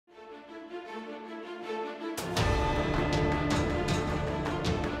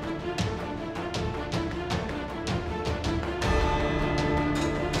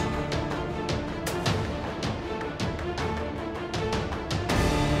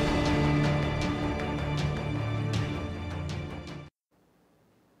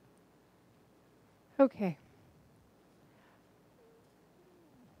Okay.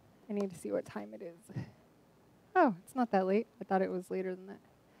 I need to see what time it is. Oh, it's not that late. I thought it was later than that.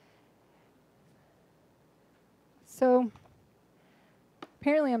 So,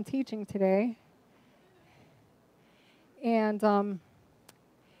 apparently I'm teaching today. And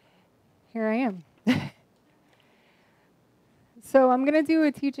here I am. So I'm going to do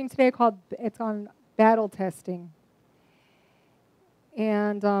a teaching today it's on battle testing.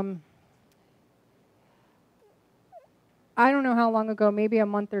 And I don't know how long ago, maybe a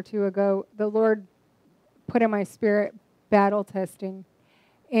month or two ago, the Lord put in my spirit battle testing.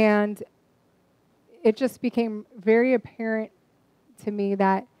 And it just became very apparent to me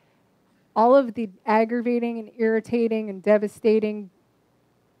that all of the aggravating and irritating and devastating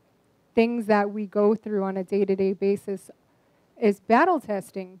things that we go through on a day-to-day basis is battle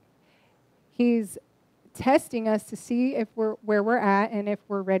testing. He's testing us to see if we're where we're at and if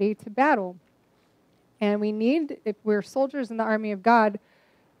we're ready to battle. And if we're soldiers in the army of God,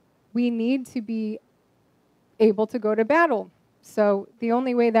 we need to be able to go to battle. So the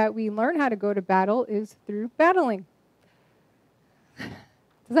only way that we learn how to go to battle is through battling. Does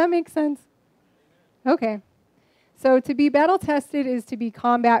that make sense? Okay. So to be battle tested is to be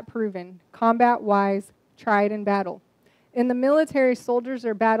combat proven, combat wise, tried in battle. In the military, soldiers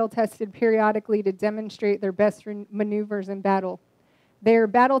are battle tested periodically to demonstrate their best maneuvers in battle. They are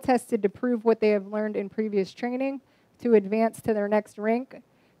battle tested to prove what they have learned in previous training, to advance to their next rank,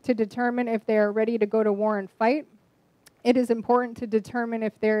 to determine if they are ready to go to war and fight. It is important to determine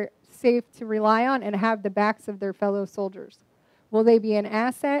if they're safe to rely on and have the backs of their fellow soldiers. Will they be an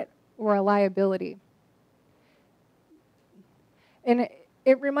asset or a liability? And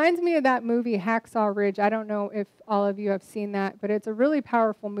it reminds me of that movie, Hacksaw Ridge. I don't know if all of you have seen that, but it's a really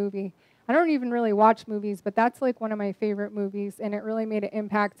powerful movie. I don't even really watch movies, but that's like one of my favorite movies, and it really made an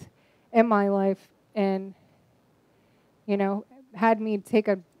impact in my life and, had me take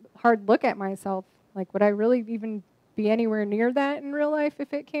a hard look at myself. Like, would I really even be anywhere near that in real life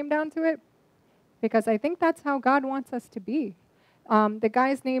if it came down to it? Because I think that's how God wants us to be.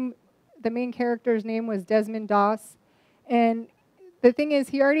 The main character's name was Desmond Doss, and the thing is,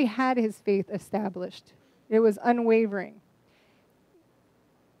 he already had his faith established. It was unwavering.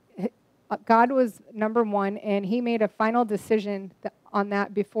 God was number one, and he made a final decision on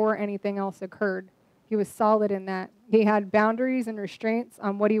that before anything else occurred. He was solid in that. He had boundaries and restraints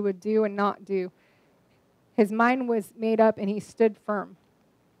on what he would do and not do. His mind was made up, and he stood firm.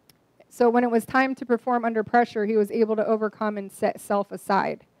 So when it was time to perform under pressure, he was able to overcome and set self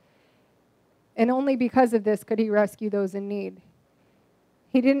aside. And only because of this could he rescue those in need.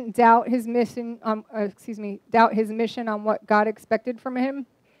 He didn't doubt his mission on what God expected from him.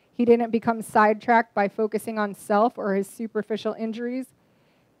 He didn't become sidetracked by focusing on self or his superficial injuries.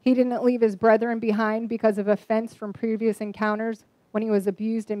 He didn't leave his brethren behind because of offense from previous encounters when he was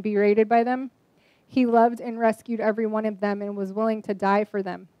abused and berated by them. He loved and rescued every one of them and was willing to die for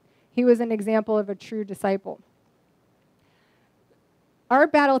them. He was an example of a true disciple. Our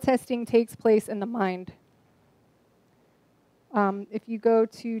battle testing takes place in the mind. If you go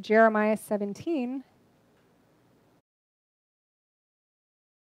to Jeremiah 17,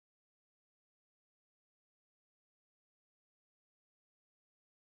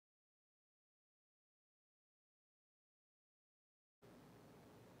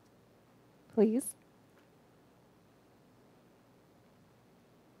 please.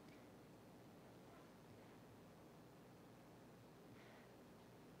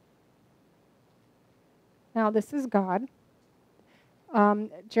 Now this is God.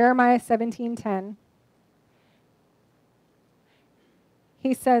 Jeremiah 17:10.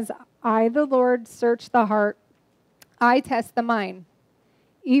 He says, I, the Lord, search the heart. I test the mind,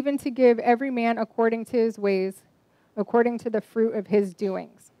 even to give every man according to his ways, according to the fruit of his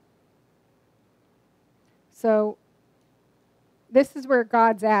doings. So this is where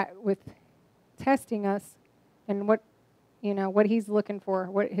God's at with testing us and what he's looking for,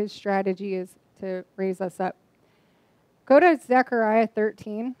 what his strategy is to raise us up. Go to Zechariah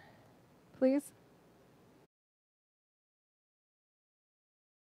 13, please.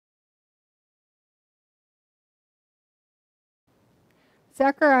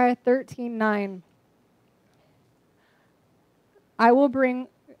 Zechariah 13:9.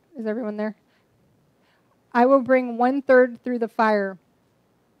 Is everyone there? I will bring 1/3 through the fire,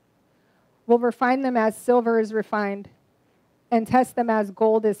 will refine them as silver is refined, and test them as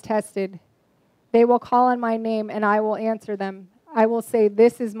gold is tested. They will call on my name, and I will answer them. I will say,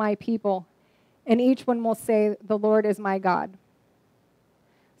 this is my people, and each one will say, the Lord is my God.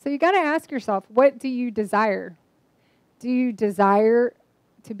 So you got to ask yourself, what do you desire? Do you desire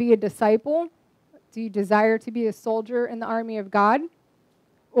to be a disciple Do you desire to be a soldier in the army of God?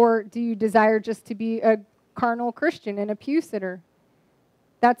 Or do you desire just to be a carnal Christian and a pew sitter?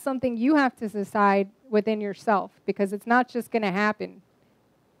 That's something you have to decide within yourself, because it's not just going to happen.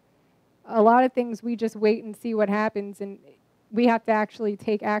 A lot of things we just wait and see what happens, and we have to actually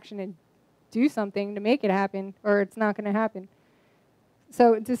take action and do something to make it happen, or it's not going to happen.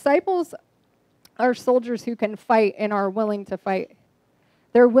 So disciples are soldiers who can fight and are willing to fight.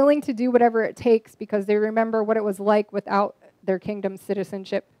 They're willing to do whatever it takes because they remember what it was like without their kingdom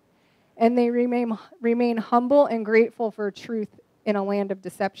citizenship. And they remain humble and grateful for truth in a land of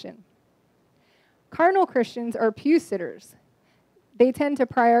deception. Carnal Christians are pew sitters. They tend to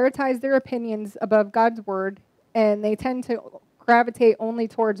prioritize their opinions above God's word, and they tend to gravitate only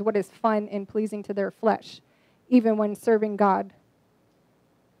towards what is fun and pleasing to their flesh, even when serving God.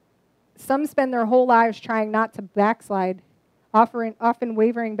 Some spend their whole lives trying not to backslide, often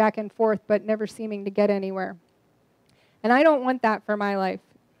wavering back and forth, but never seeming to get anywhere. And I don't want that for my life,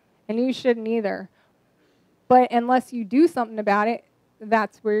 and you shouldn't either. But unless you do something about it,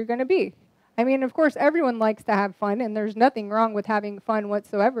 that's where you're going to be. I mean, of course, everyone likes to have fun, and there's nothing wrong with having fun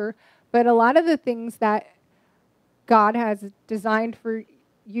whatsoever, but a lot of the things that God has designed for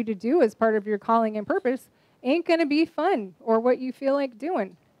you to do as part of your calling and purpose ain't going to be fun or what you feel like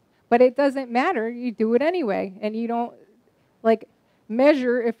doing. But it doesn't matter. You do it anyway, and you don't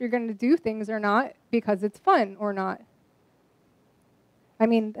measure if you're going to do things or not because it's fun or not. I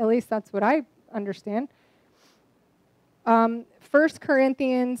mean, at least that's what I understand. 1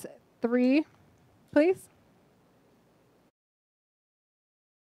 Corinthians 3, please.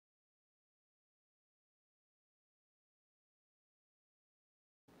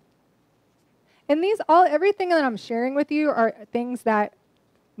 And everything that I'm sharing with you are things that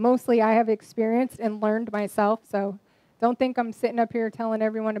mostly I have experienced and learned myself. So don't think I'm sitting up here telling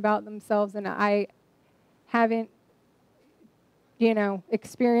everyone about themselves and I haven't,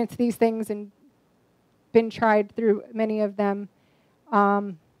 experienced these things and been tried through many of them.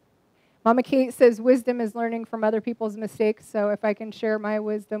 Mama Kate says wisdom is learning from other people's mistakes. So if I can share my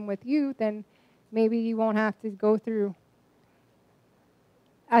wisdom with you, then maybe you won't have to go through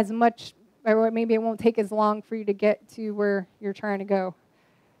as much, or maybe it won't take as long for you to get to where you're trying to go.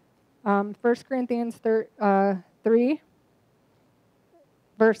 1 Corinthians 3,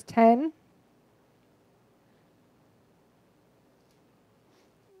 verse 10.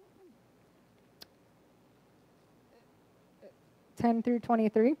 10 through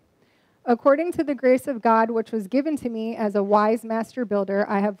 23. According to the grace of God, which was given to me as a wise master builder,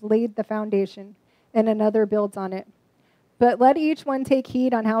 I have laid the foundation, and another builds on it. But let each one take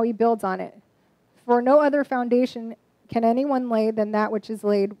heed on how he builds on it. For no other foundation can anyone lay than that which is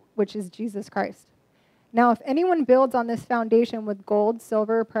laid, which is Jesus Christ. Now, if anyone builds on this foundation with gold,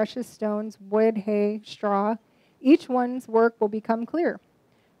 silver, precious stones, wood, hay, straw, each one's work will become clear.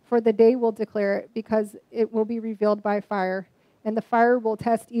 For the day will declare it, because it will be revealed by fire, and the fire will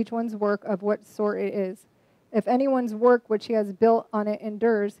test each one's work of what sort it is. If anyone's work which he has built on it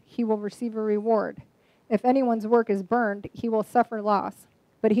endures, he will receive a reward. If anyone's work is burned, he will suffer loss,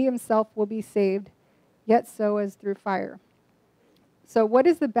 but he himself will be saved, yet so as through fire. So what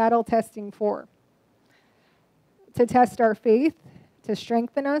is the battle testing for? To test our faith, to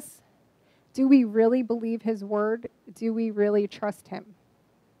strengthen us. Do we really believe his word? Do we really trust him?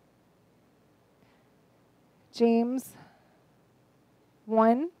 James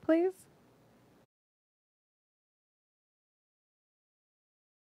 1, please.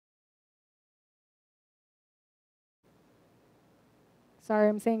 Sorry,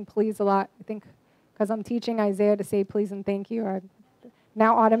 I'm saying please a lot. I think because I'm teaching Isaiah to say please and thank you, I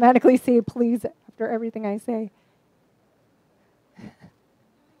now automatically say please after everything I say.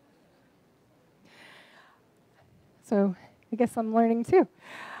 So I guess I'm learning too.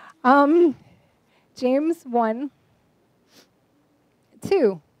 James 1,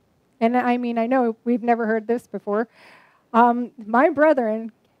 2. And I mean, I know we've never heard this before. My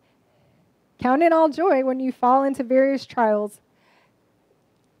brethren, count it all joy when you fall into various trials,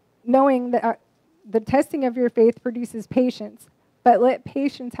 knowing that the testing of your faith produces patience. But let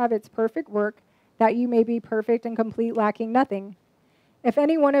patience have its perfect work, that you may be perfect and complete, lacking nothing. If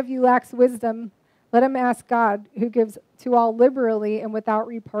any one of you lacks wisdom, let him ask God, who gives to all liberally and without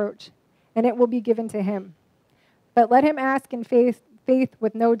reproach, and it will be given to him. But let him ask in faith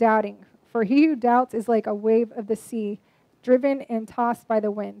with no doubting, for he who doubts is like a wave of the sea, driven and tossed by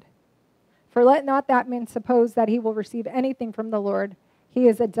the wind. For let not that man suppose that he will receive anything from the Lord. He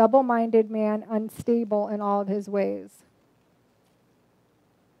is a double-minded man, unstable in all of his ways.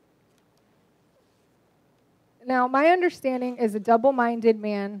 Now, my understanding is a double-minded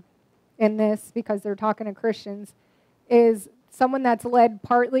man in this, because they're talking to Christians, is someone that's led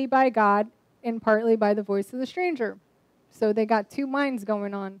partly by God and partly by the voice of the stranger. So they got two minds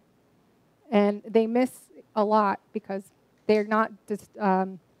going on. And they miss a lot because they're not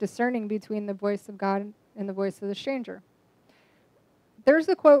discerning between the voice of God and the voice of the stranger. There's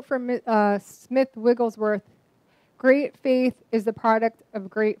a quote from Smith Wigglesworth: "Great faith is the product of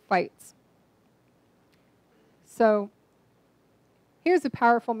great fights." So he was a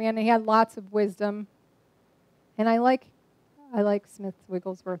powerful man, and he had lots of wisdom. And I like Smith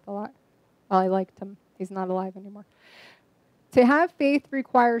Wigglesworth a lot. Well, I liked him. He's not alive anymore. To have faith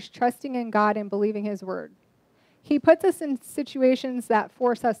requires trusting in God and believing his word. He puts us in situations that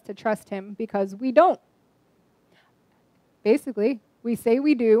force us to trust him because we don't. Basically, we say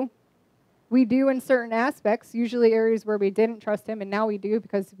we do. We do in certain aspects, usually areas where we didn't trust him, and now we do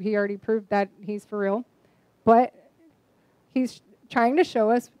because he already proved that he's for real. But he's trying to show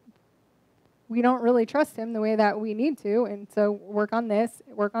us we don't really trust him the way that we need to, and so work on this,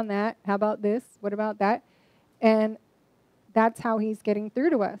 work on that. How about this? What about that? And that's how he's getting through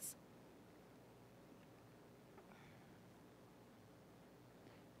to us.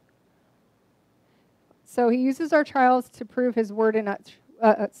 So he uses our trials to prove his word in us.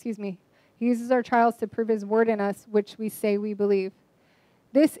 He uses our trials to prove his word in us, which we say we believe.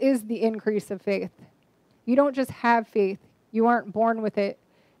 This is the increase of faith. You don't just have faith. You aren't born with it.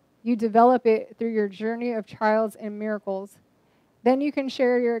 You develop it through your journey of trials and miracles. Then you can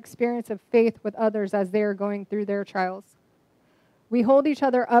share your experience of faith with others as they are going through their trials. We hold each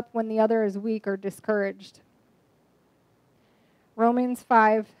other up when the other is weak or discouraged. Romans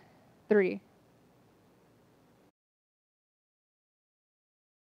 5:3.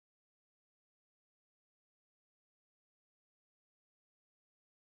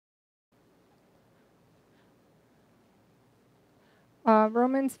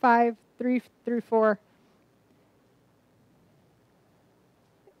 Romans 5:3-4.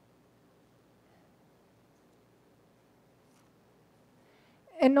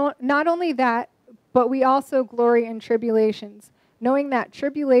 And not only that, but we also glory in tribulations, knowing that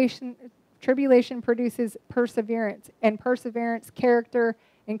tribulation produces perseverance, and perseverance, character,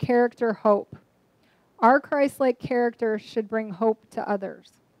 and character, hope. Our Christ-like character should bring hope to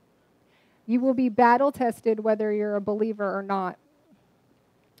others. You will be battle-tested whether you're a believer or not.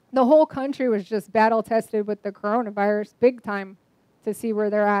 The whole country was just battle-tested with the coronavirus big time to see where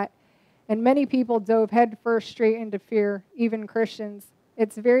they're at. And many people dove headfirst straight into fear, even Christians.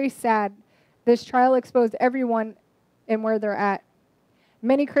 It's very sad. This trial exposed everyone and where they're at.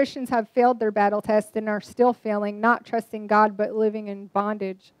 Many Christians have failed their battle test and are still failing, not trusting God but living in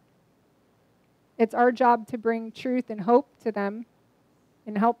bondage. It's our job to bring truth and hope to them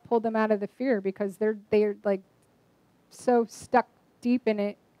and help pull them out of the fear, because they're like so stuck deep in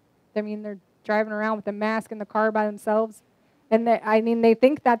it. I mean, they're driving around with a mask in the car by themselves, and they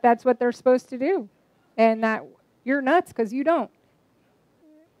think that that's what they're supposed to do, and that you're nuts because you don't.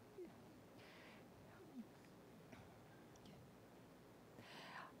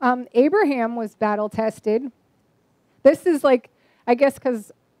 Abraham was battle tested. This is like, I guess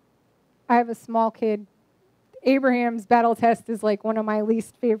because I have a small kid, Abraham's battle test is like one of my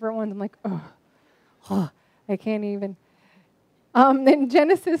least favorite ones. I'm like, oh, I can't even. In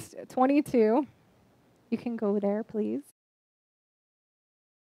Genesis 22, you can go there, please.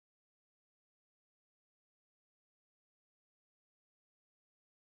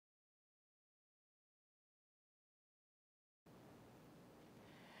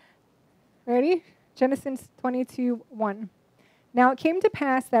 Ready? Genesis 22:1. Now it came to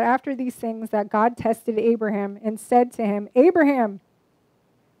pass that after these things that God tested Abraham and said to him, Abraham.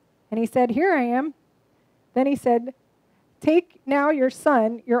 And he said, Here I am. Then he said, Take now your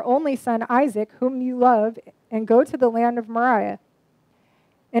son, your only son Isaac, whom you love, and go to the land of Moriah,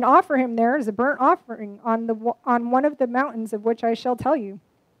 and offer him there as a burnt offering on one of the mountains of which I shall tell you.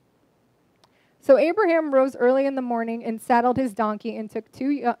 So Abraham rose early in the morning and saddled his donkey and took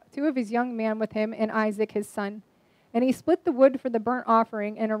two of his young men with him and Isaac his son. And he split the wood for the burnt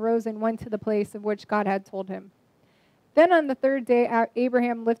offering and arose and went to the place of which God had told him. Then on the third day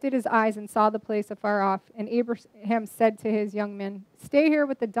Abraham lifted his eyes and saw the place afar off. And Abraham said to his young men, Stay here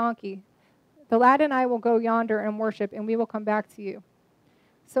with the donkey. The lad and I will go yonder and worship, and we will come back to you.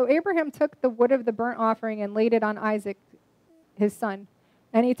 So Abraham took the wood of the burnt offering and laid it on Isaac his son.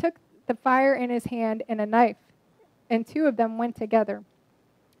 And he took the fire in his hand and a knife, and two of them went together.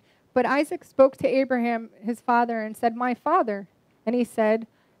 But Isaac spoke to Abraham his father and said, My father. And he said,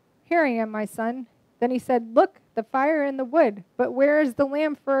 Here I am, my son. Then he said, Look, the fire and the wood, but where is the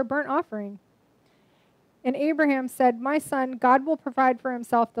lamb for a burnt offering? And Abraham said, "My son, God will provide for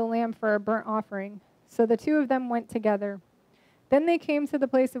himself the lamb for a burnt offering." So the two of them went together. Then they came to the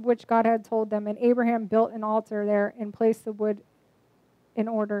place of which God had told them, and Abraham built an altar there and placed the wood in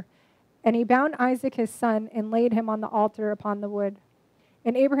order. And he bound Isaac his son and laid him on the altar upon the wood.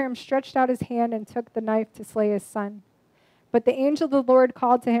 And Abraham stretched out his hand and took the knife to slay his son. But the angel of the Lord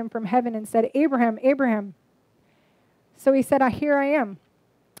called to him from heaven and said, "Abraham, Abraham." So he said, "Here I am."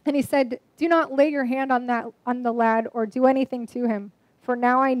 And he said, "Do not lay your hand on the lad or do anything to him, for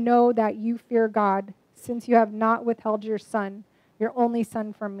now I know that you fear God, since you have not withheld your son, your only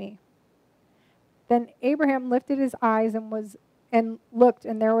son, from me." Then Abraham lifted his eyes and looked,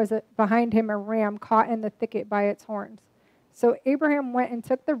 and there was behind him a ram caught in the thicket by its horns. So Abraham went and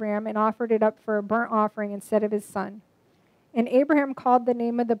took the ram and offered it up for a burnt offering instead of his son. And Abraham called the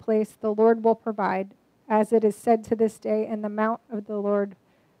name of the place, "The Lord will provide," as it is said to this day, "In the mount of the Lord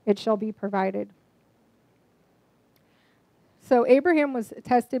it shall be provided." So Abraham was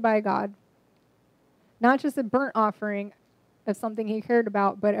tested by God, not just a burnt offering of something he cared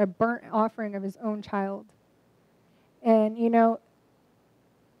about, but a burnt offering of his own child. And,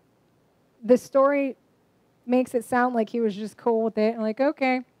 the story makes it sound like he was just cool with it and like,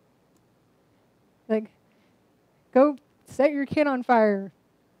 okay, like, go set your kid on fire,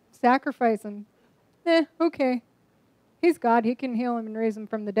 sacrifice him. Okay. He's God. He can heal him and raise him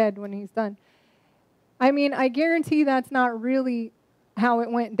from the dead when he's done. I mean, I guarantee that's not really how it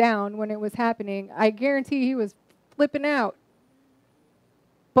went down when it was happening. I guarantee he was flipping out.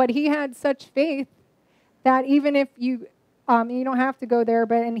 But he had such faith that even if you don't have to go there,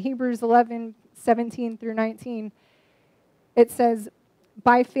 but in Hebrews 11:17 through 19, it says,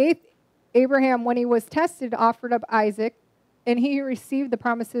 "By faith, Abraham, when he was tested, offered up Isaac, and he who received the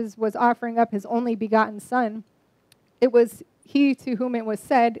promises was offering up his only begotten son. It was he to whom it was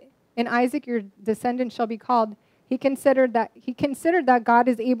said, 'In Isaac your descendant shall be called.' He considered that God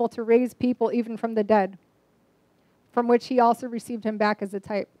is able to raise people even from the dead, from which he also received him back as a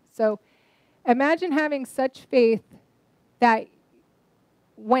type." So imagine having such faith that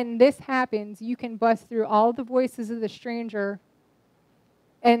when this happens, you can bust through all the voices of the stranger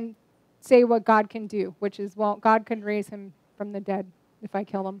and say what God can do, which is, well, God can raise him from the dead if I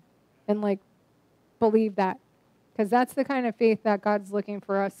kill him, and believe that. Because that's the kind of faith that God's looking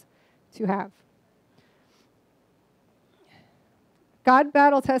for us to have. God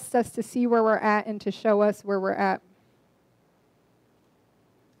battle tests us to see where we're at and to show us where we're at.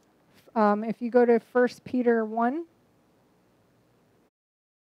 If you go to 1 Peter 1.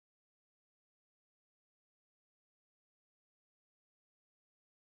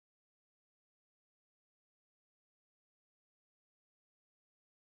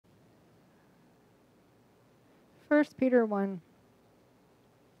 First Peter 1.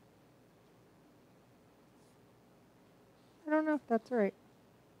 I don't know if that's right.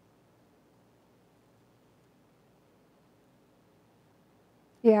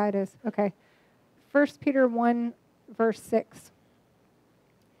 Yeah, it is. Okay. 1 Peter 1, verse 6.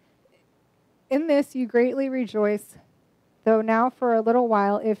 "In this you greatly rejoice, though now for a little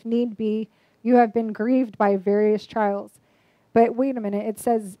while, if need be, you have been grieved by various trials." But wait a minute, it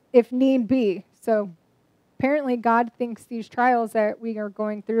says, if need be. So apparently God thinks these trials that we are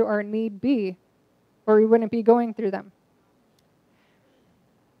going through are need be, or we wouldn't be going through them.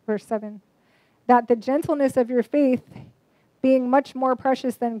 Verse 7. "That the gentleness of your faith, being much more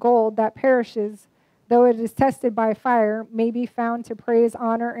precious than gold that perishes, though it is tested by fire, may be found to praise,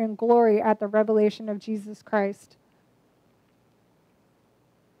 honor, and glory at the revelation of Jesus Christ."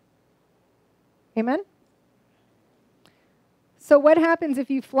 Amen? So what happens if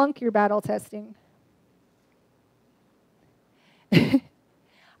you flunk your battle testing?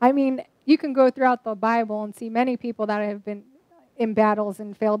 I mean, you can go throughout the Bible and see many people that have been in battles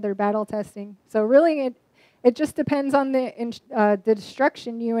and failed their battle testing. So really, it just depends on the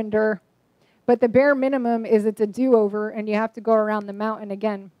destruction you endure. But the bare minimum is it's a do-over, and you have to go around the mountain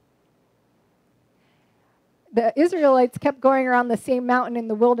again. The Israelites kept going around the same mountain in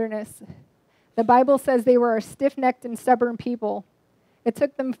the wilderness. The Bible says they were a stiff-necked and stubborn people. It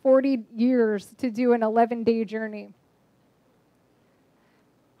took them 40 years to do an 11-day journey.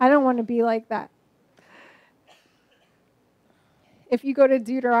 I don't want to be like that. If you go to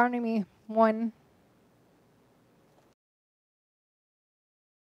Deuteronomy 1.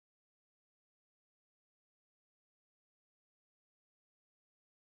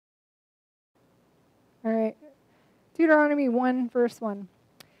 All right. Deuteronomy 1, verse 1.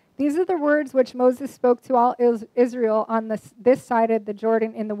 "These are the words which Moses spoke to all Israel on this side of the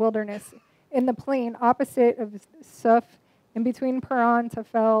Jordan in the wilderness, in the plain opposite of Suph, and between Paran,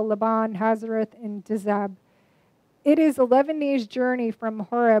 Tafel, Laban, Hazareth, and Dizab. It is 11 days' journey from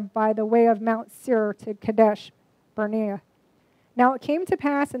Horeb by the way of Mount Seir to Kadesh Barnea. Now it came to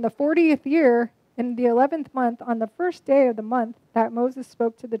pass in the 40th year, in the 11th month, on the first day of the month, that Moses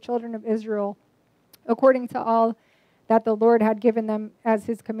spoke to the children of Israel, according to all that the Lord had given them as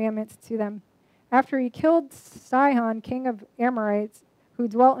his commandments to them. After he killed Sihon, king of Amorites, who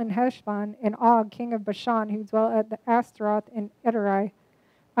dwelt in Heshbon, and Og, king of Bashan, who dwelt at the Astaroth and Edrei,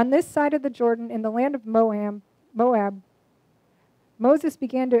 on this side of the Jordan, in the land of Moab, Moses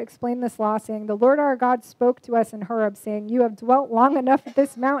began to explain this law, saying, The Lord our God spoke to us in Horeb, saying, You have dwelt long enough at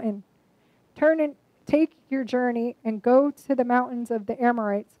this mountain. Turn and take your journey and go to the mountains of the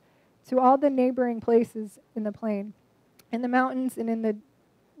Amorites, to all the neighboring places in the plain, in the mountains and in the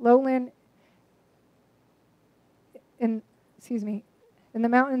lowland, in the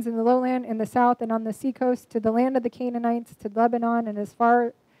mountains in the lowland, in the south, and on the seacoast, to the land of the Canaanites, to Lebanon, and as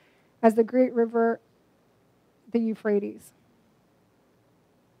far as the great river, the Euphrates.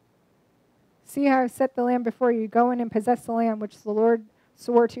 See how I have set the land before you. Go in and possess the land which the Lord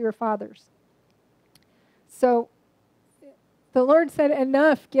swore to your fathers. So the Lord said,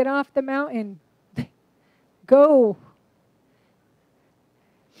 enough, get off the mountain. Go.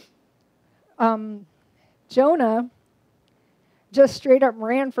 Jonah just straight up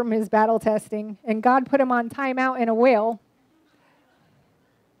ran from his battle testing, and God put him on timeout in a whale.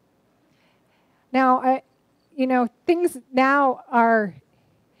 Now, things now are,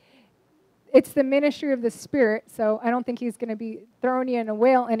 it's the ministry of the Spirit, so I don't think he's going to be throwing you in a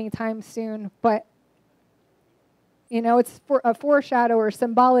whale anytime soon, but, it's for a foreshadow or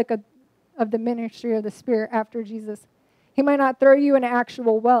symbolic of the ministry of the Spirit after Jesus. He might not throw you in an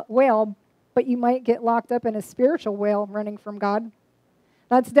actual whale, but you might get locked up in a spiritual whale running from God.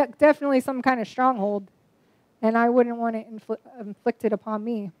 That's definitely some kind of stronghold, and I wouldn't want it inflicted upon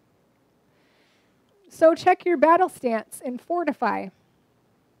me. So check your battle stance and fortify,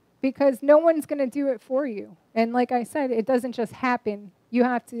 because no one's going to do it for you. And like I said, it doesn't just happen. You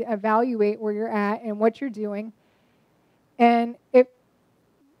have to evaluate where you're at and what you're doing. And if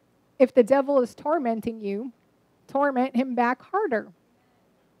the devil is tormenting you, torment him back harder.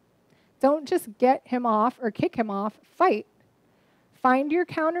 Don't just get him off or kick him off. Fight. Find your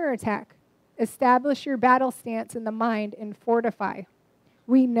counterattack. Establish your battle stance in the mind and fortify.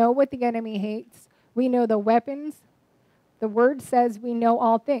 We know what the enemy hates. We know the weapons. The word says we know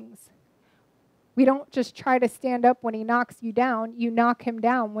all things. We don't just try to stand up when he knocks you down. You knock him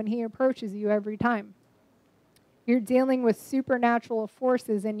down when he approaches you every time. You're dealing with supernatural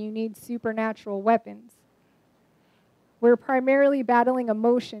forces and you need supernatural weapons. We're primarily battling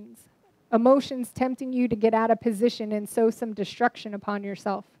emotions. Emotions tempting you to get out of position and sow some destruction upon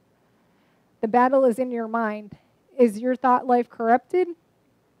yourself. The battle is in your mind. Is your thought life corrupted?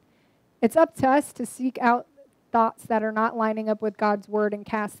 It's up to us to seek out thoughts that are not lining up with God's word and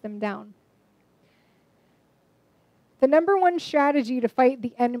cast them down. The number one strategy to fight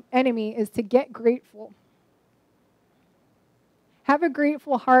the enemy is to get grateful. Have a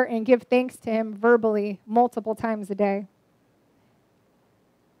grateful heart and give thanks to him verbally multiple times a day.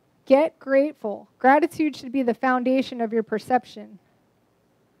 Get grateful. Gratitude should be the foundation of your perception.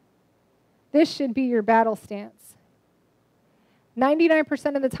 This should be your battle stance.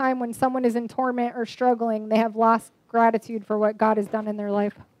 99% of the time when someone is in torment or struggling, they have lost gratitude for what God has done in their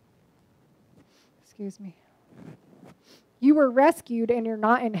life. Excuse me. You were rescued and you're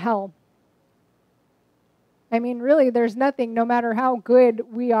not in hell. I mean, really, there's nothing, no matter how good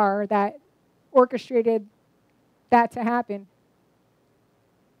we are, that orchestrated that to happen.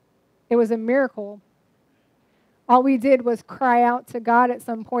 It was a miracle. All we did was cry out to God at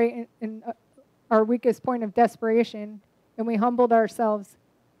some point in our weakest point of desperation, and we humbled ourselves.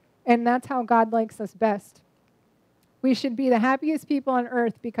 And that's how God likes us best. We should be the happiest people on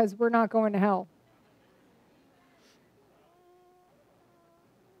earth because we're not going to hell.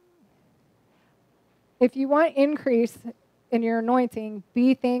 If you want increase in your anointing,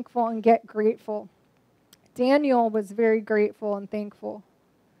 be thankful and get grateful. Daniel was very grateful and thankful.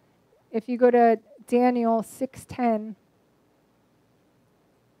 If you go to Daniel 6:10,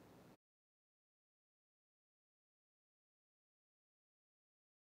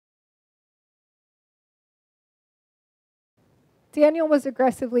 Daniel was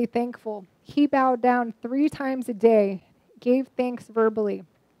aggressively thankful. He bowed down 3 times a day, gave thanks verbally,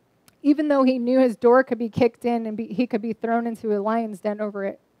 even though he knew his door could be kicked in and he could be thrown into a lion's den over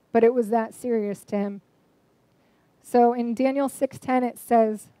it. But it was that serious to him. So in Daniel 6:10 it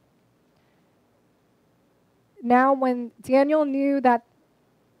says, now when Daniel knew that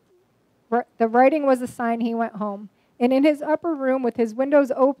the writing was a sign, he went home. And in his upper room, with his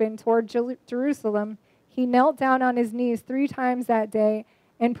windows open toward Jerusalem, he knelt down on his knees 3 times that day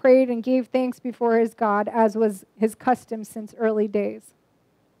and prayed and gave thanks before his God, as was his custom since early days.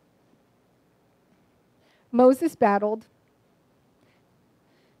 Moses battled.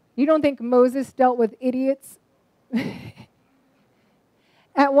 You don't think Moses dealt with idiots?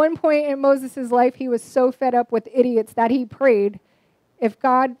 At one point in Moses' life, he was so fed up with idiots that he prayed, if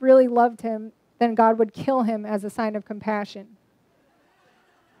God really loved him, then God would kill him as a sign of compassion.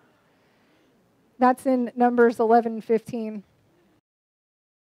 That's in Numbers 11:15.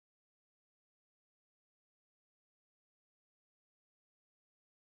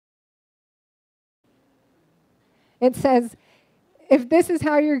 It says, if this is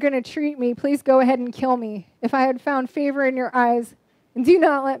how you're going to treat me, please go ahead and kill me. If I had found favor in your eyes, and do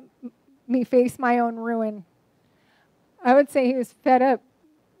not let me face my own ruin. I would say he was fed up.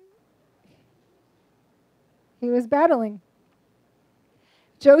 He was battling.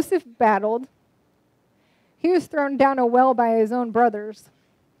 Joseph battled. He was thrown down a well by his own brothers.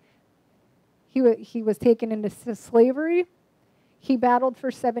 He was taken into slavery. He battled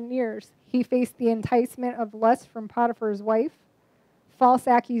for 7 years. He faced the enticement of lust from Potiphar's wife, false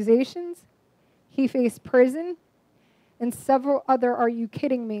accusations. He faced prison and several other "are you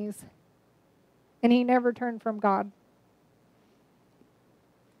kidding me's." And he never turned from God.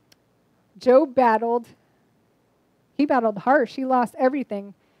 Job battled. He battled harsh. He lost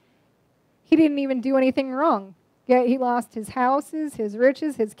everything. He didn't even do anything wrong. Yet he lost his houses, his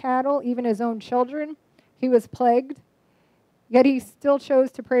riches, his cattle, even his own children. He was plagued. Yet he still chose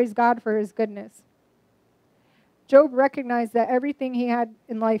to praise God for his goodness. Job recognized that everything he had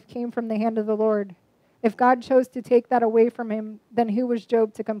in life came from the hand of the Lord. If God chose to take that away from him, then who was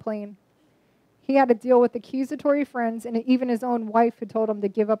Job to complain? He had to deal with accusatory friends and even his own wife who told him to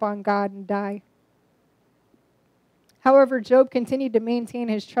give up on God and die. However, Job continued to maintain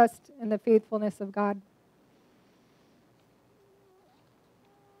his trust in the faithfulness of God.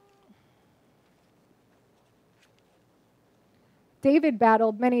 David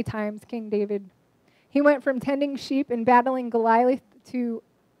battled many times, King David. He went from tending sheep and battling Goliath to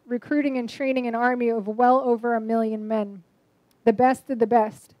recruiting and training an army of well over 1 million men, the best of the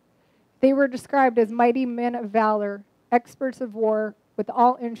best. They were described as mighty men of valor, experts of war, with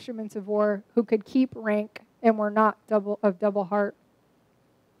all instruments of war, who could keep rank and were not of double heart.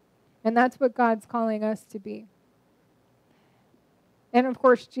 And that's what God's calling us to be. And of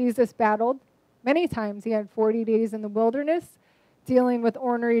course, Jesus battled many times. He had 40 days in the wilderness, dealing with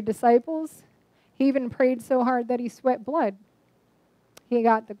ornery disciples. He even prayed so hard that he sweat blood. He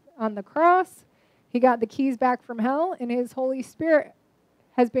got on the cross. He got the keys back from hell, and his Holy Spirit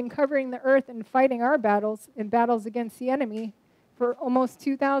has been covering the earth and fighting our battles and battles against the enemy for almost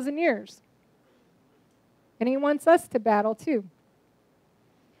 2,000 years. And he wants us to battle too.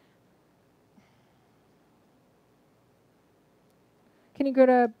 Can you go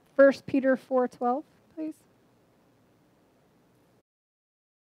to 1 Peter 4:12, please?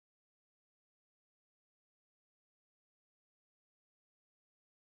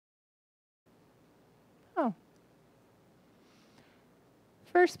 Oh.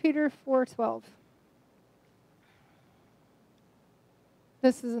 1 Peter 4:12.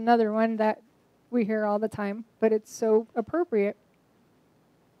 This is another one that we hear all the time, but it's so appropriate.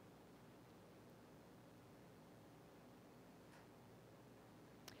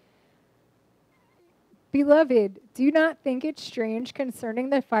 Beloved, do not think it strange concerning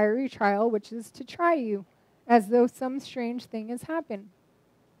the fiery trial which is to try you, as though some strange thing has happened.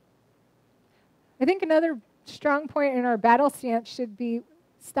 I think another strong point in our battle stance should be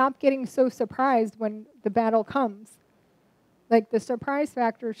stop getting so surprised when the battle comes. Like, the surprise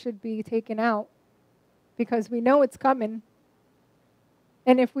factor should be taken out because we know it's coming.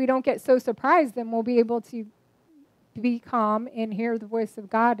 And if we don't get so surprised, then we'll be able to be calm and hear the voice of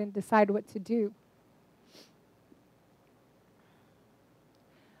God and decide what to do.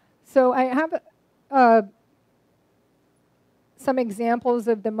 So I have some examples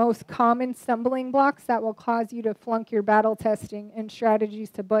of the most common stumbling blocks that will cause you to flunk your battle testing and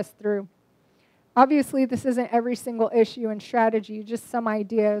strategies to bust through. Obviously, this isn't every single issue and strategy, just some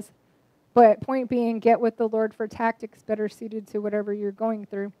ideas. But point being, get with the Lord for tactics better suited to whatever you're going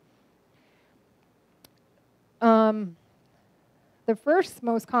through. The first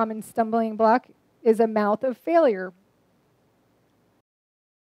most common stumbling block is a mouth of failure.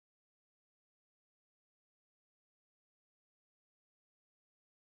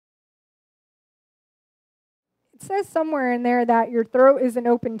 It says somewhere in there that your throat is an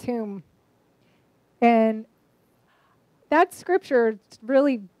open tomb. And that scripture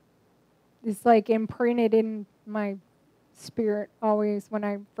really is like imprinted in my spirit always when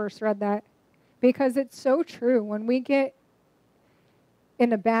I first read that, because it's so true. When we get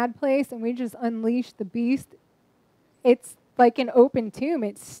in a bad place and we just unleash the beast, it's like an open tomb.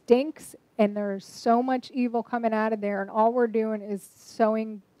 It stinks, and there's so much evil coming out of there, and all we're doing is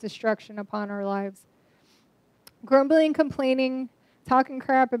sowing destruction upon our lives. Grumbling, complaining, talking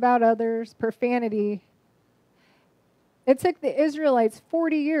crap about others, profanity. It took the Israelites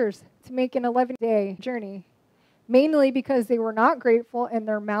 40 years to make an 11-day journey, mainly because they were not grateful and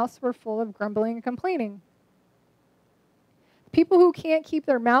their mouths were full of grumbling and complaining. People who can't keep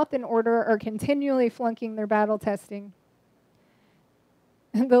their mouth in order are continually flunking their battle testing.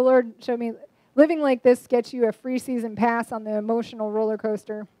 And the Lord showed me, living like this gets you a free season pass on the emotional roller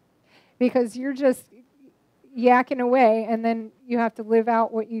coaster, because you're just yakking away and then you have to live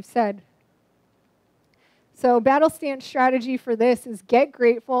out what you've said. So battle stance strategy for this is get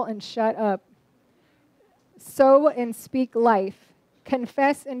grateful and shut up. Sow and speak life.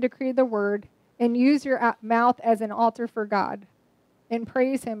 Confess and decree the word, and use your mouth as an altar for God, and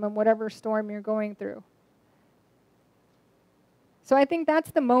praise him in whatever storm you're going through. So I think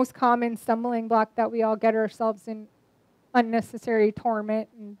that's the most common stumbling block that we all get ourselves in, unnecessary torment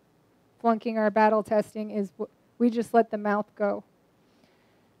and flunking our battle testing, is we just let the mouth go.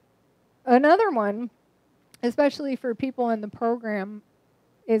 Another one, especially for people in the program,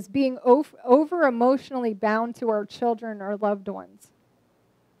 is being over emotionally bound to our children or loved ones.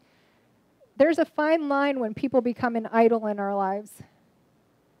 There's a fine line when people become an idol in our lives.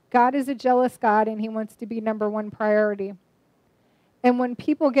 God is a jealous God, and he wants to be number one priority. And when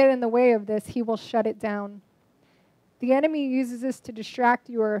people get in the way of this, he will shut it down. The enemy uses this to distract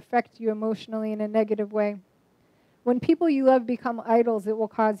you or affect you emotionally in a negative way. When people you love become idols, it will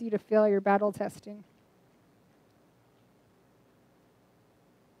cause you to fail your battle testing.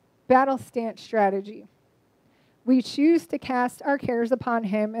 Battle stance strategy. We choose to cast our cares upon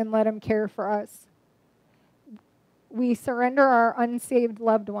him and let him care for us. We surrender our unsaved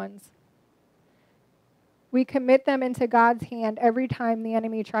loved ones. We commit them into God's hand every time the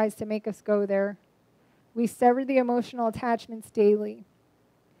enemy tries to make us go there. We sever the emotional attachments daily.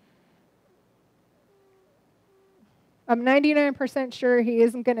 I'm 99% sure he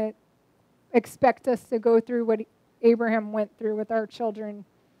isn't going to expect us to go through what Abraham went through with our children,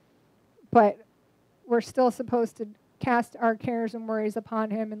 but we're still supposed to cast our cares and worries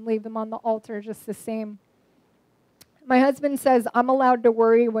upon him and leave them on the altar just the same. My husband says I'm allowed to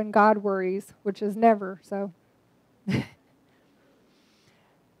worry when God worries, which is never, so.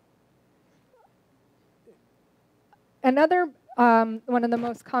 Another one of the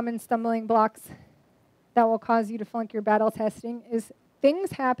most common stumbling blocks that will cause you to flunk your battle testing is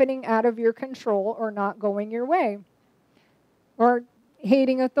things happening out of your control or not going your way, or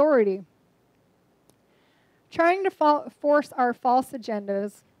hating authority. Trying to force our false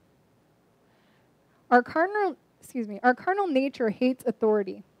agendas. Our carnal nature hates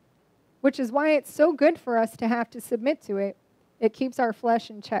authority, which is why it's so good for us to have to submit to it. It keeps our flesh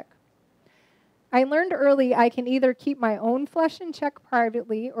in check. I learned early I can either keep my own flesh in check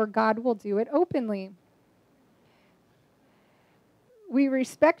privately, or God will do it openly. We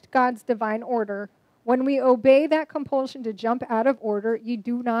respect God's divine order. When we obey that compulsion to jump out of order, you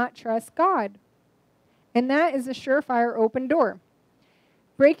do not trust God. And that is a surefire open door.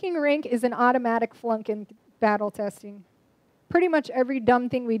 Breaking rank is an automatic flunk in battle testing. Pretty much every dumb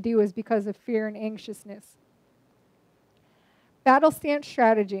thing we do is because of fear and anxiousness. Battle stance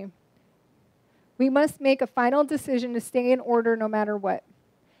strategy. We must make a final decision to stay in order no matter what.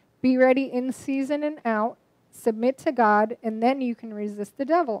 Be ready in season and out. Submit to God, and then you can resist the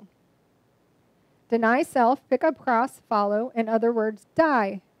devil. Deny self, pick up cross, follow. In other words,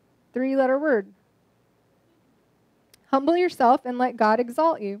 die. 3-letter word. Humble yourself and let God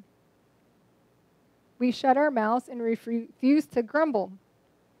exalt you. We shut our mouths and refuse to grumble.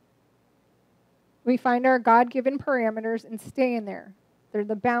 We find our God-given parameters and stay in there. They're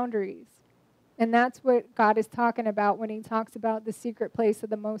the boundaries. And that's what God is talking about when he talks about the secret place of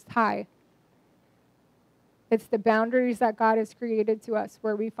the Most High. It's the boundaries that God has created to us,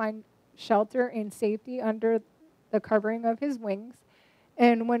 where we find shelter and safety under the covering of his wings.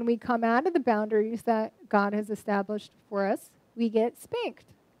 And when we come out of the boundaries that God has established for us, we get spanked.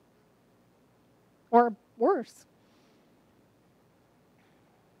 Or worse.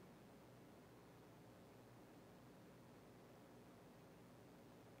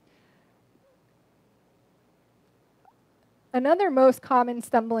 Another most common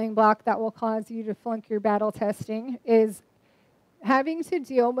stumbling block that will cause you to flunk your battle testing is having to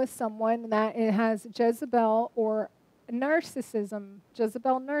deal with someone that has Jezebel or narcissist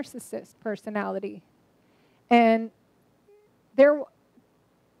personality. And there,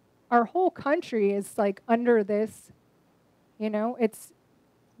 our whole country is like under this, it's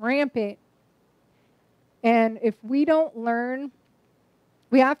rampant. And if we don't learn,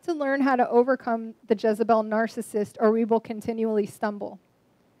 we have to learn how to overcome the Jezebel narcissist, or we will continually stumble.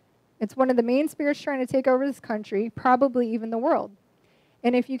 It's one of the main spirits trying to take over this country, probably even the world.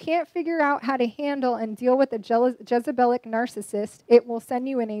 And if you can't figure out how to handle and deal with a Jezebelic narcissist, it will send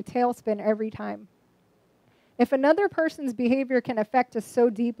you in a tailspin every time. If another person's behavior can affect us so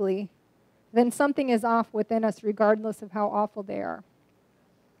deeply, then something is off within us regardless of how awful they are.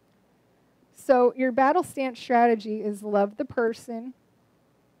 So your battle stance strategy is love the person,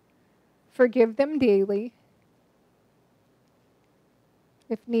 forgive them daily,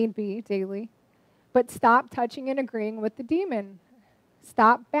 if need be, daily, but stop touching and agreeing with the demon.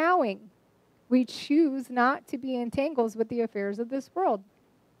 Stop bowing. We choose not to be entangled with the affairs of this world.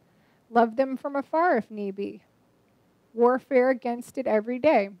 Love them from afar if need be. Warfare against it every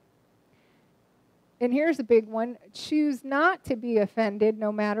day. And here's a big one. Choose not to be offended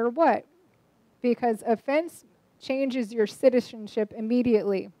no matter what, because offense changes your citizenship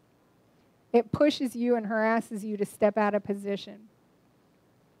immediately. It pushes you and harasses you to step out of position.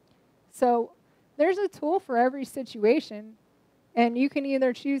 So there's a tool for every situation. And you can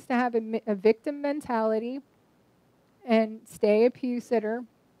either choose to have a victim mentality and stay a pew sitter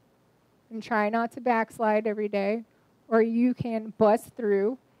and try not to backslide every day, or you can bust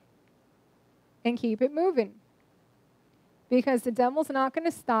through and keep it moving. Because the devil's not going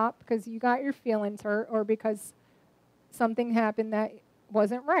to stop because you got your feelings hurt or because something happened that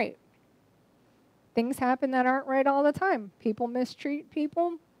wasn't right. Things happen that aren't right all the time. People mistreat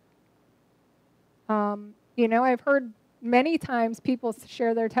people. I've heard many times people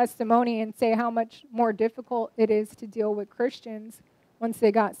share their testimony and say how much more difficult it is to deal with Christians once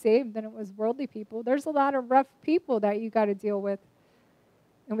they got saved than it was worldly people. There's a lot of rough people that you got to deal with.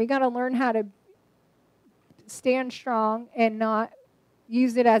 And we got to learn how to stand strong and not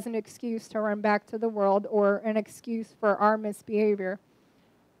use it as an excuse to run back to the world or an excuse for our misbehavior.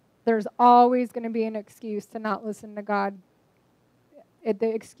 There's always going to be an excuse to not listen to God.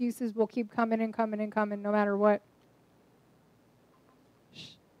 The excuses will keep coming and coming and coming no matter what.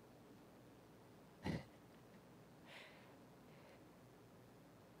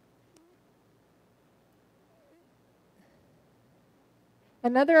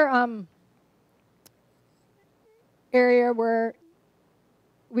 Another area where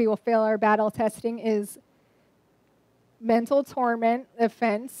we will fail our battle testing is mental torment,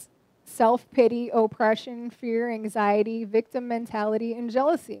 offense, self-pity, oppression, fear, anxiety, victim mentality, and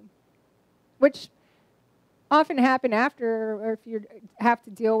jealousy, which often happen after, or if you have to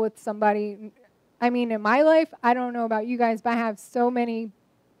deal with somebody. I mean, in my life, I don't know about you guys, but I have so many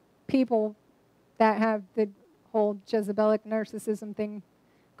people that have the whole Jezebelic narcissism thing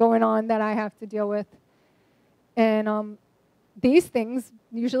going on that I have to deal with. And these things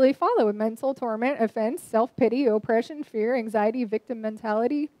usually follow with mental torment, offense, self-pity, oppression, fear, anxiety, victim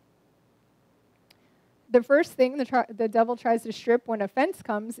mentality. The first thing the devil tries to strip when offense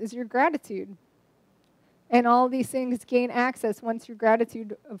comes is your gratitude. And all these things gain access once your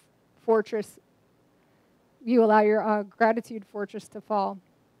gratitude fortress, you allow your gratitude fortress to fall.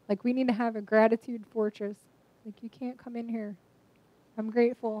 Like, we need to have a gratitude fortress. Like, you can't come in here. I'm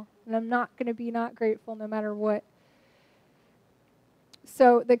grateful, and I'm not going to be not grateful no matter what.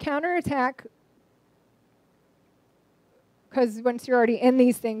 So the counterattack, because once you're already in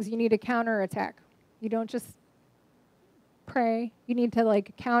these things, you need a counterattack. You don't just pray. You need to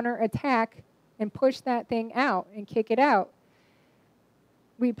counterattack and push that thing out and kick it out.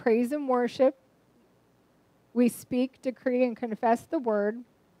 We praise and worship. We speak, decree, and confess the word.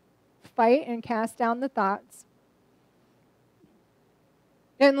 Fight and cast down the thoughts.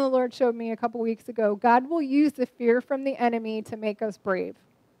 And the Lord showed me a couple weeks ago, God will use the fear from the enemy to make us brave.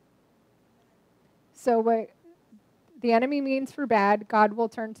 So what the enemy means for bad, God will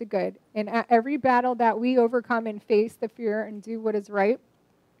turn to good. And at every battle that we overcome and face the fear and do what is right,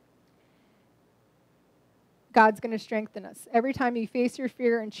 God's going to strengthen us. Every time you face your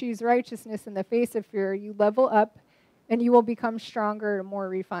fear and choose righteousness in the face of fear, you level up and you will become stronger and more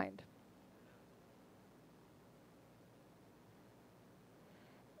refined.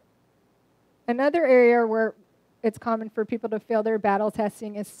 Another area where it's common for people to fail their battle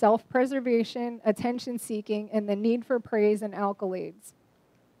testing is self-preservation, attention-seeking, and the need for praise and accolades.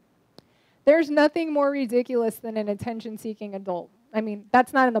 There's nothing more ridiculous than an attention-seeking adult. I mean,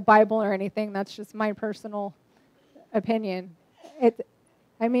 that's not in the Bible or anything. That's just my personal opinion.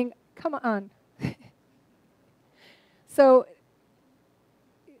 Come on. So,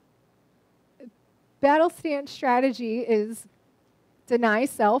 battle stance strategy is Deny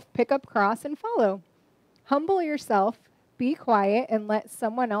self, pick up cross, and follow. Humble yourself, be quiet, and let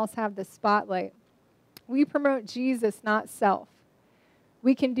someone else have the spotlight. We promote Jesus, not self.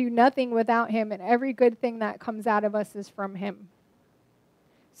 We can do nothing without him, and every good thing that comes out of us is from him.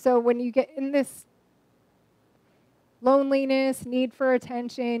 So when you get in this loneliness, need for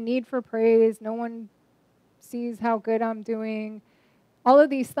attention, need for praise, no one sees how good I'm doing, all of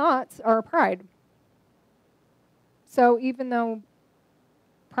these thoughts are pride. So even though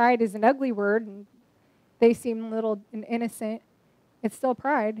pride is an ugly word and they seem little and innocent, it's still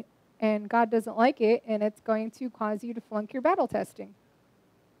pride, and God doesn't like it, and it's going to cause you to flunk your battle testing.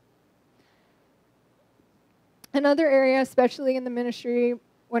 Another area, especially in the ministry,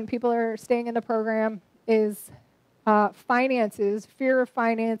 when people are staying in the program, is finances, fear of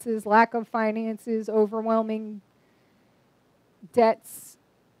finances, lack of finances, overwhelming debts,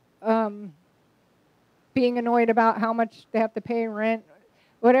 being annoyed about how much they have to pay in rent,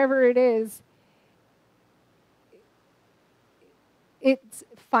 whatever it is. It's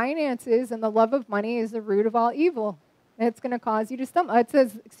finances and the love of money is the root of all evil. It's going to cause you to stumble. It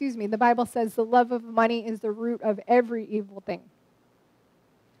says, the Bible says the love of money is the root of every evil thing.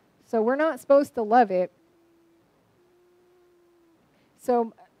 So we're not supposed to love it.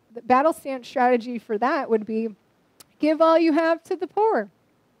 So the battle stance strategy for that would be give all you have to the poor.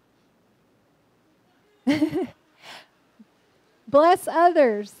 Bless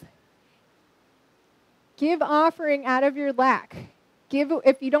others. Give offering out of your lack.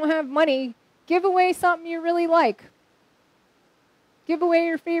 If you don't have money, give away something you really like. Give away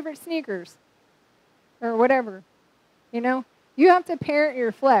your favorite sneakers or whatever. You have to parent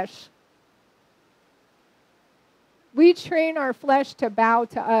your flesh. We train our flesh to bow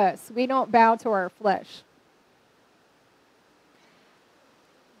to us. We don't bow to our flesh.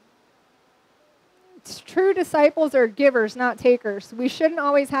 True disciples are givers, not takers. We shouldn't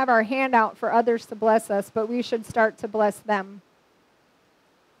always have our hand out for others to bless us, but we should start to bless them.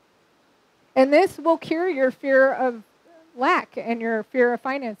 And this will cure your fear of lack and your fear of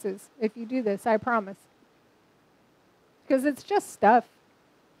finances if you do this, I promise. Because it's just stuff.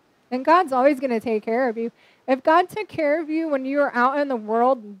 And God's always going to take care of you. If God took care of you when you were out in the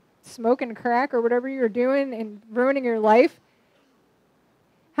world smoking crack or whatever you were doing and ruining your life,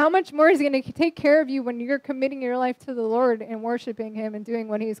 how much more is he going to take care of you when you're committing your life to the Lord and worshiping him and doing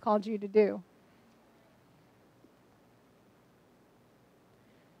what he's called you to do?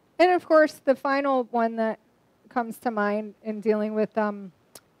 And of course, the final one that comes to mind in dealing with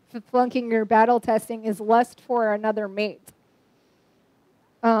flunking your battle testing is lust for another mate.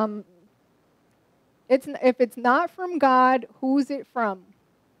 If it's not from God, who's it from?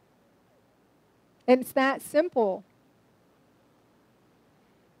 And it's that simple.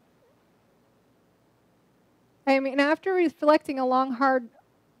 I mean, after reflecting a long, hard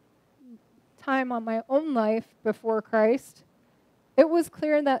time on my own life before Christ, it was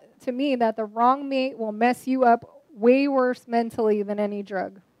clear to me that the wrong mate will mess you up way worse mentally than any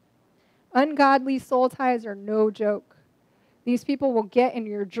drug. Ungodly soul ties are no joke. These people will get in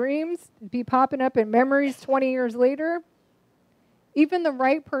your dreams, be popping up in memories 20 years later. Even the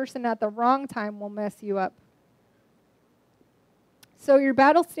right person at the wrong time will mess you up. So your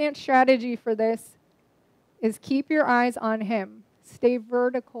battle stance strategy for this is keep your eyes on him. Stay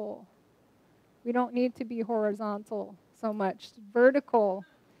vertical. We don't need to be horizontal so much. Vertical.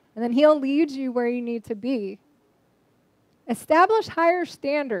 And then he'll lead you where you need to be. Establish higher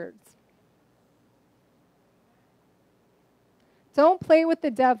standards. Don't play with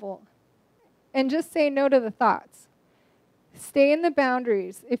the devil. And just say no to the thoughts. Stay in the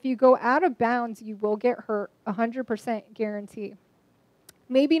boundaries. If you go out of bounds, you will get hurt, 100% guarantee.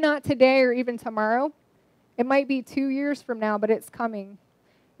 Maybe not today or even tomorrow. It might be 2 years from now, but it's coming.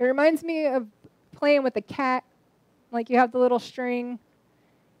 It reminds me of playing with a cat. Like you have the little string.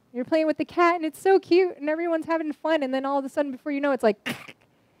 You're playing with the cat, and it's so cute, and everyone's having fun. And then all of a sudden, before you know, it's like,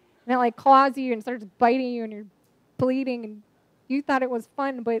 and it like claws you and starts biting you, and you're bleeding. And you thought it was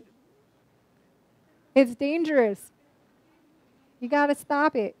fun, but it's dangerous. You got to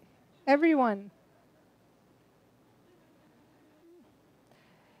stop it. Everyone.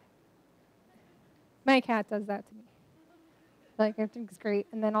 My cat does that to me. Like, I think it's great,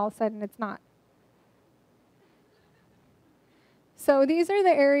 and then all of a sudden it's not. So these are the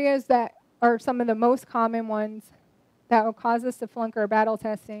areas that are some of the most common ones that will cause us to flunk our battle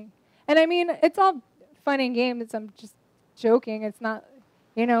testing. And I mean, it's all fun and games. I'm just joking. It's not,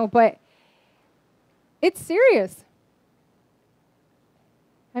 but it's serious.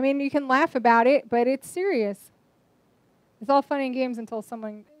 I mean, you can laugh about it, but it's serious. It's all fun and games until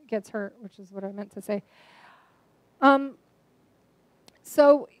someone gets hurt, which is what I meant to say.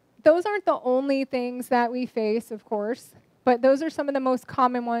 So those aren't the only things that we face, of course, but those are some of the most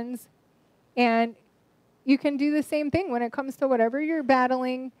common ones. And you can do the same thing when it comes to whatever you're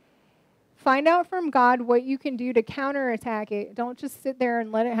battling. Find out from God what you can do to counterattack it. Don't just sit there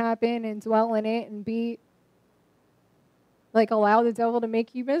and let it happen and dwell in it and allow the devil to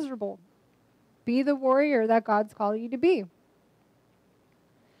make you miserable. Be the warrior that God's called you to be.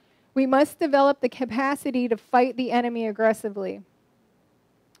 We must develop the capacity to fight the enemy aggressively.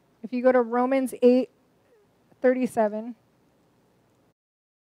 If you go to Romans 8:37.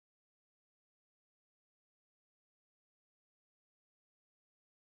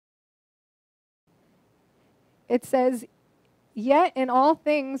 It says, "Yet in all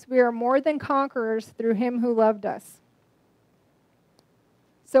things we are more than conquerors through him who loved us."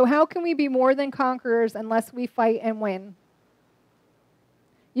 So how can we be more than conquerors unless we fight and win?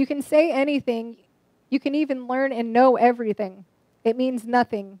 You can say anything. You can even learn and know everything. It means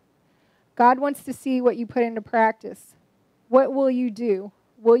nothing. God wants to see what you put into practice. What will you do?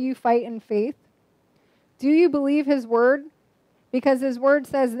 Will you fight in faith? Do you believe his word? Because his word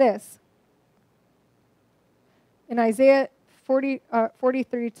says this. In Isaiah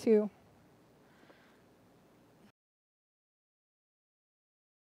 43:2.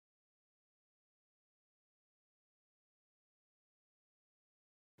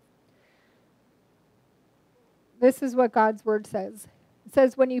 This is what God's word says. It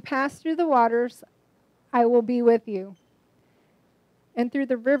says, "When you pass through the waters, I will be with you. And through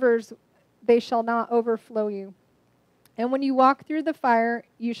the rivers, they shall not overflow you. And when you walk through the fire,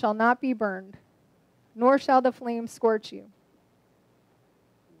 you shall not be burned, nor shall the flame scorch you."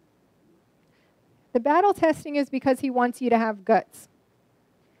 The battle testing is because he wants you to have guts.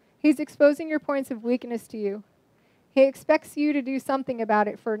 He's exposing your points of weakness to you. He expects you to do something about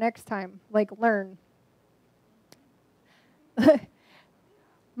it for next time, like learn.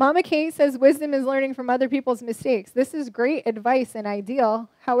 Mama Kate says wisdom is learning from other people's mistakes. This is great advice and ideal.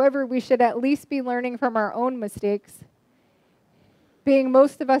 However, we should at least be learning from our own mistakes. Being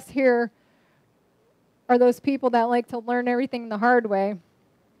most of us here are those people that like to learn everything the hard way.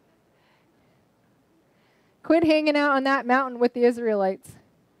 Quit hanging out on that mountain with the Israelites.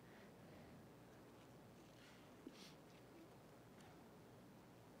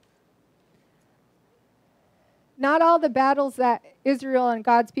 Not all the battles that Israel and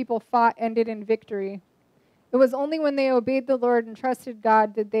God's people fought ended in victory. It was only when they obeyed the Lord and trusted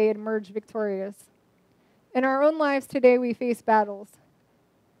God did they emerge victorious. In our own lives today, we face battles.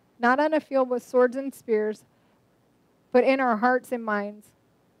 Not on a field with swords and spears, but in our hearts and minds.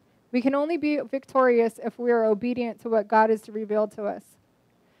 We can only be victorious if we are obedient to what God has revealed to us.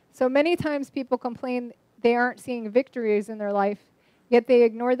 So many times people complain they aren't seeing victories in their life, yet they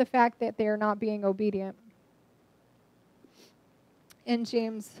ignore the fact that they are not being obedient. In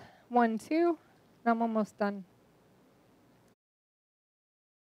James 1:2, I'm almost done.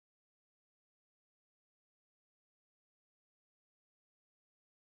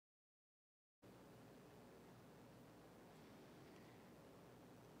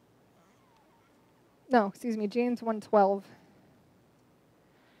 James 1:12.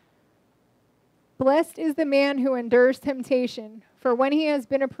 "Blessed is the man who endures temptation, for when he has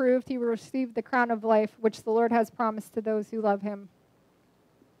been approved, he will receive the crown of life, which the Lord has promised to those who love him."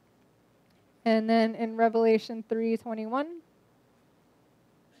 And then in Revelation 3:21.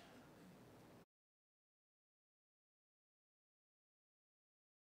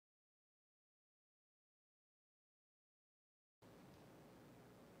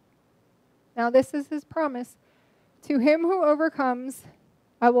 Now this is his promise. "To him who overcomes,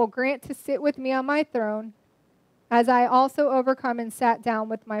 I will grant to sit with me on my throne, as I also overcome and sat down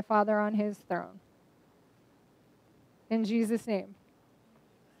with my Father on his throne." In Jesus' name.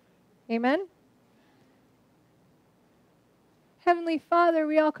 Amen. Heavenly Father,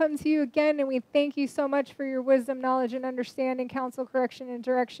 we all come to you again, and we thank you so much for your wisdom, knowledge, and understanding, counsel, correction, and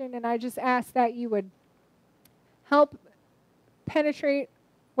direction. And I just ask that you would help penetrate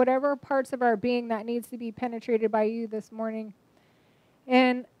whatever parts of our being that needs to be penetrated by you this morning.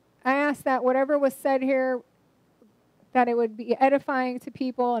 And I ask that whatever was said here, that it would be edifying to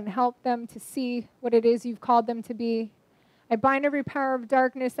people and help them to see what it is you've called them to be. I bind every power of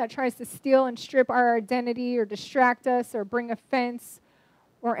darkness that tries to steal and strip our identity or distract us or bring offense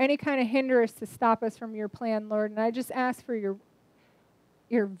or any kind of hindrance to stop us from your plan, Lord. And I just ask for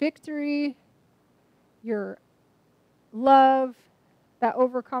your victory, your love that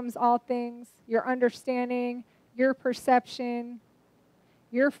overcomes all things, your understanding, your perception,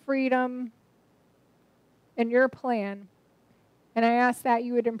 your freedom, and your plan. And I ask that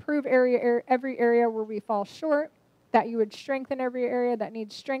you would improve every area where we fall short. that you would strengthen every area that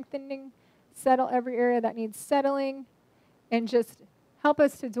needs strengthening, settle every area that needs settling, and just help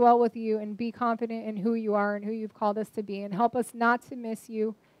us to dwell with you and be confident in who you are and who you've called us to be, and help us not to miss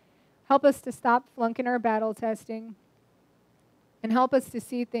you. Help us to stop flunking our battle testing, and help us to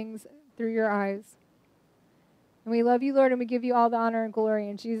see things through your eyes. And we love you, Lord, and we give you all the honor and glory.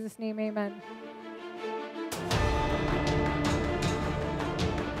 In Jesus' name, amen.